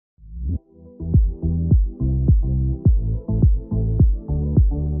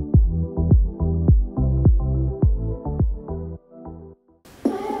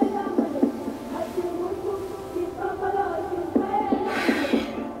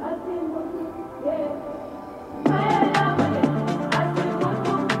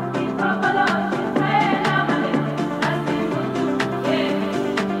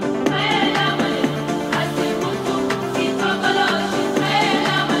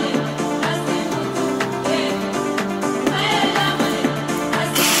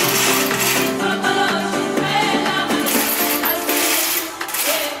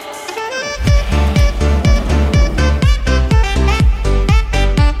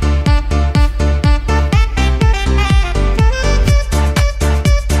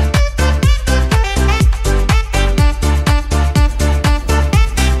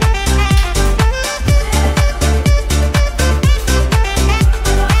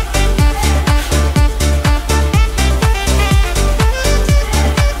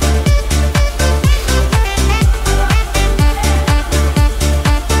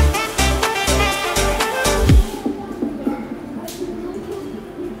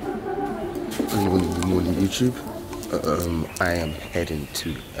Morning YouTube. I am heading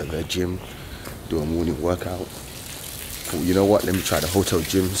to the gym, do a morning workout. Thought, you know what, let me try the hotel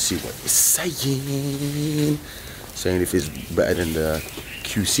gym, see what it's saying if it's better than the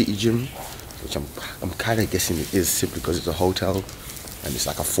Q City gym, which I'm kind of guessing it is, simply because it's a hotel and it's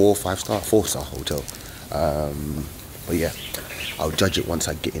like a 4 or 5 star, 4-star hotel. But yeah, I'll judge it once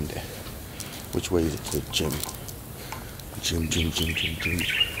I get in there. Which way is it to the gym? Gym.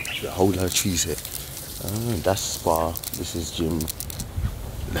 The whole lot of trees here. That's spa. This is gym.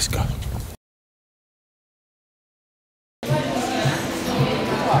 Let's go.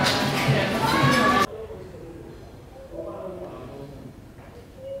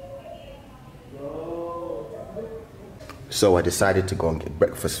 So I decided to go and get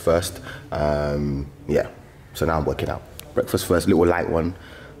breakfast first. Yeah. So now I'm working out. Breakfast first, little light one.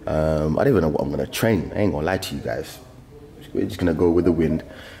 I don't even know what I'm gonna train. I ain't gonna lie to you guys. We're just gonna go with the wind.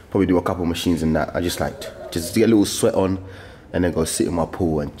 Probably do a couple machines and that. I just like just get a little sweat on and then go sit in my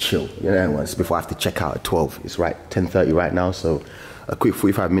pool and chill. You know, once before I have to check out at 12. It's right 10:30 right now, so a quick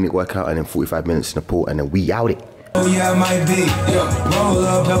 45-minute workout and then 45 minutes in the pool and then we out it. Oh yeah, it might be. Roll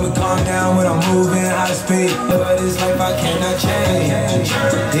up, help me calm down when I'm moving high speed. But this life I cannot change.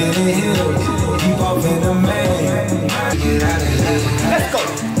 Hit it, keep off in the main. Get out of here. Let's go.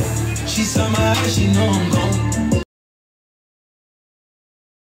 She saw my eyes, she know I'm gone.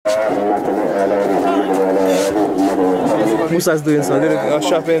 Musa's doing some little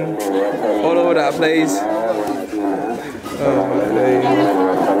shopping all over that place. Oh my days.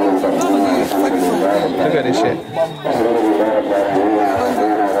 Look at this shit.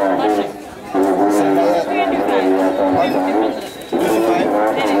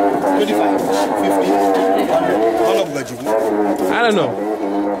 I don't know.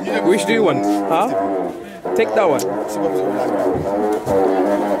 Which do you want? Huh? Take that one.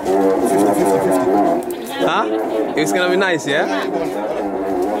 Huh? It's gonna be nice, yeah? 50.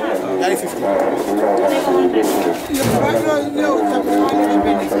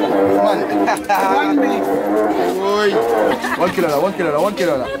 One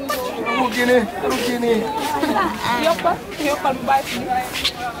kilo.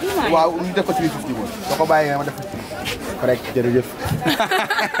 Wow, we def ko 350 mo. Soko baye nga ma def 50. Correct, jërëjëf.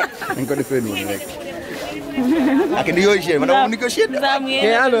 Dañ ko defé non rek. I can negotiate, but I don't negotiate.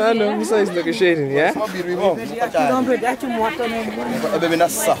 Yeah, I know. Musa is negotiating, yeah? Ebbeh bi na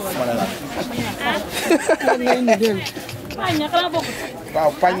saf manana.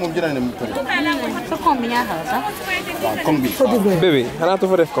 Waaw pañ moom jëna na mu ko. So kombi ñaata la sax? Waaw kombi. Baby, xanaa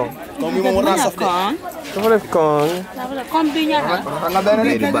to fa def kong. Kombi moom war na saf de. To fa def kong. Kombi ñaata?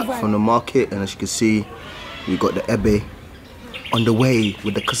 Made it back from the market, and as you can see, we got the Ebbeh on the way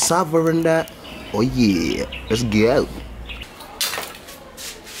with the cassava and that. Oh yeah, let's go.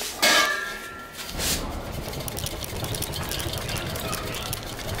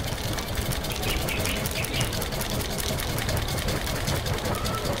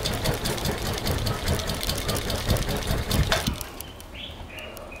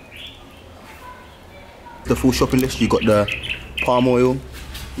 The full shopping list, you got the palm oil,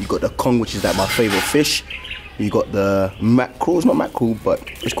 you got the Kong, which is like my favorite fish, you got the mackerel, it's not mackerel, but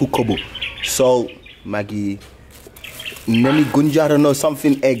it's called kobo, salt, Maggi, Nemi Gunja, I don't know,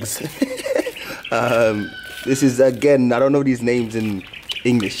 something eggs. This is, again, I don't know these names in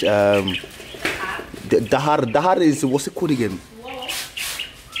English. Dahar is, what's it called again?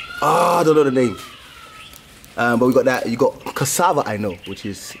 I don't know the name. But we got that, you got cassava, I know, which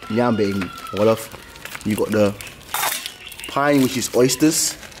is nyambe in Wolof. You got the pine, which is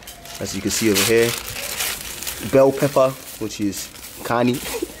oysters, as you can see over here. Bell pepper, which is kani.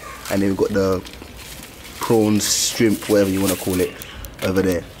 And then we've got the prawns, shrimp, whatever you want to call it, over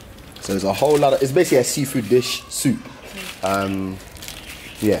there. So there's a whole lot of, it's basically a seafood dish, soup.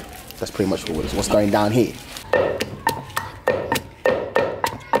 Yeah, that's pretty much what's going down here.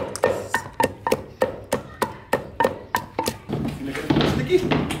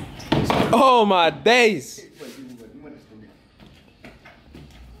 Oh my days!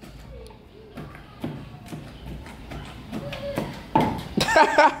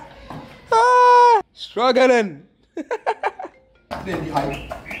 Struggling.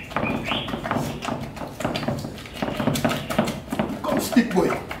 Come stick boy.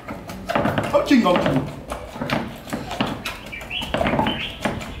 Come ching on.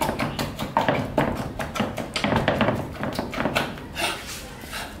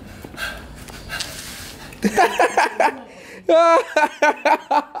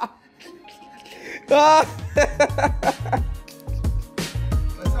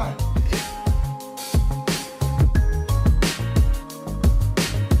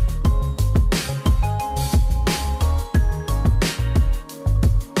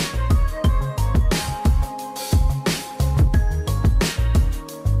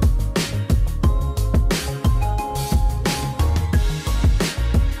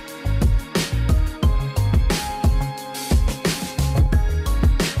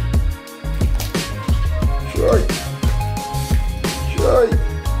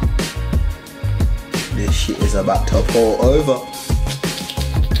 about to pour over.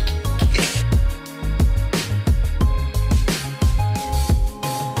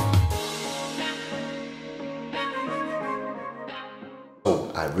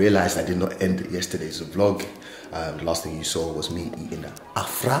 I realized I did not end yesterday's vlog. The last thing you saw was me eating the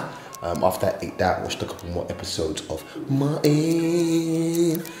afra. After I ate that, I watched a couple more episodes of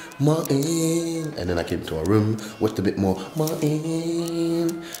Martin, and then I came to our room, watched a bit more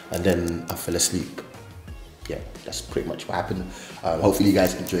Martin, and then I fell asleep. Yeah, that's pretty much what happened. Hopefully you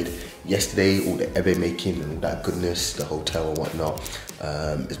guys enjoyed yesterday, all the Ebbeh making and all that goodness, the hotel and whatnot.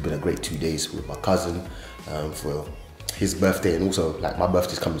 It's been a great 2 days with my cousin for his birthday, and also like my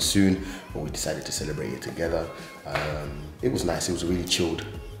birthday's coming soon, but we decided to celebrate it together. It was nice. It was a really chilled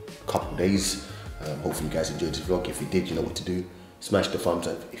couple days. Hopefully you guys enjoyed this vlog. If you did, you know what to do. Smash the thumbs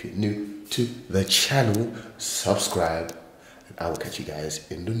up. If you're new to the channel, subscribe, and I will catch you guys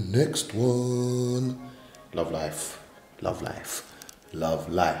in the next one. Love life, love life, love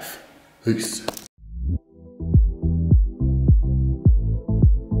life. Peace.